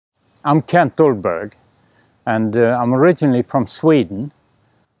I'm Kent Ullberg, and I'm originally from Sweden,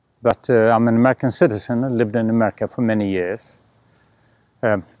 but I'm an American citizen. I lived in America for many years.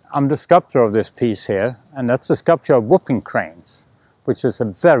 I'm the sculptor of this piece here, and that's a sculpture of whooping cranes, which is a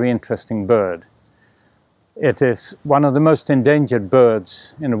very interesting bird. It is one of the most endangered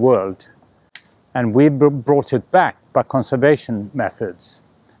birds in the world, and we brought it back by conservation methods.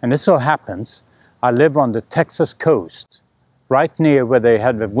 And it so happens I live on the Texas coast, right near where they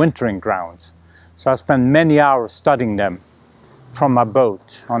had the wintering grounds. So I spent many hours studying them from my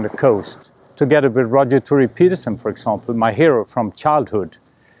boat on the coast, together with Roger Tory Peterson, for example, my hero from childhood.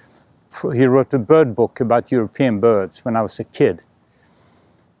 He wrote a bird book about European birds when I was a kid.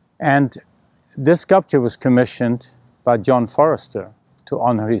 And this sculpture was commissioned by John Forrester to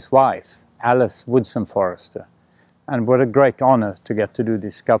honor his wife, Alice Woodson Forrester. And what a great honor to get to do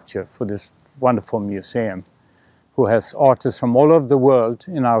this sculpture for this wonderful museum, who has artists from all over the world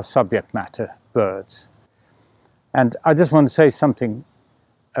in our subject matter, birds. And I just want to say something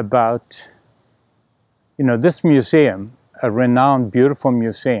about, this museum, a renowned, beautiful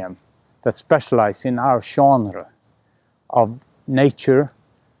museum that specializes in our genre of nature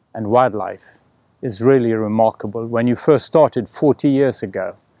and wildlife, is really remarkable. When you first started 40 years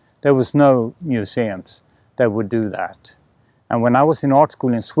ago, there was no museums that would do that. And when I was in art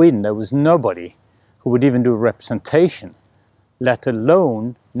school in Sweden, there was nobody who would even do representation, let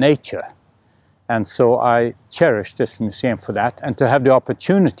alone nature. And so I cherish this museum for that. And to have the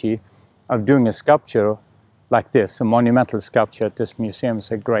opportunity of doing a sculpture like this, a monumental sculpture at this museum,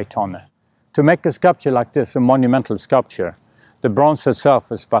 is a great honor. To make a sculpture like this, a monumental sculpture, the bronze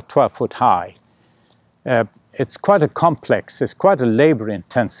itself is about 12 foot high. It's quite a complex, it's quite a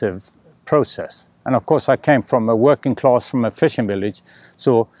labor-intensive process. And of course I came from a working class, from a fishing village,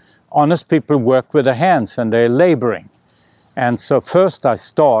 so honest people work with their hands and they're laboring. And so first I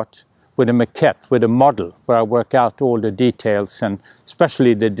start with a maquette, with a model, where I work out all the details and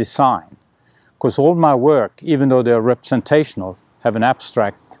especially the design. Because all my work, even though they're representational, have an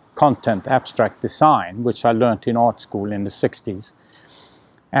abstract content, abstract design, which I learned in art school in the 60s.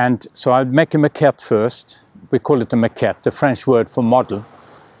 And so I'd make a maquette first. We call it a maquette, the French word for model.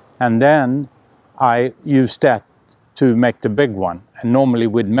 And then I use that to make the big one, and normally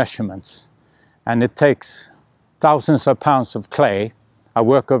with measurements. And it takes thousands of pounds of clay. I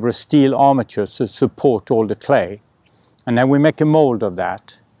work over a steel armature to support all the clay. And then we make a mold of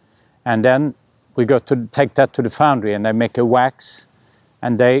that. And then we go to take that to the foundry, and they make a wax,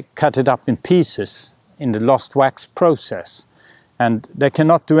 and they cut it up in pieces in the lost wax process. And they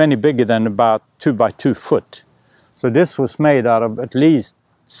cannot do any bigger than about 2 by 2 foot. So this was made out of at least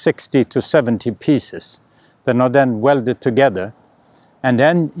 60 to 70 pieces that are then welded together. And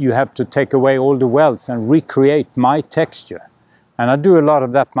then you have to take away all the welds and recreate my texture. And I do a lot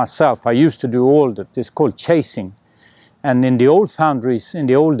of that myself. I used to do all that. It's called chasing. And in the old foundries, in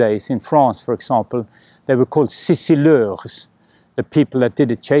the old days, in France, for example, they were called ciseleurs, the people that did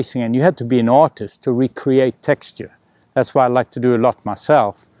the chasing. And you had to be an artist to recreate texture. That's why I like to do a lot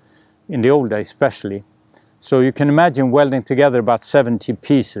myself, in the old days especially. So you can imagine welding together about 70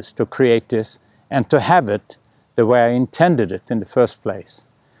 pieces to create this and to have it the way I intended it in the first place.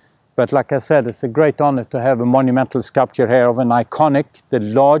 But like I said, it's a great honor to have a monumental sculpture here of an iconic, the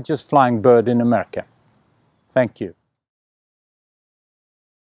largest flying bird in America. Thank you.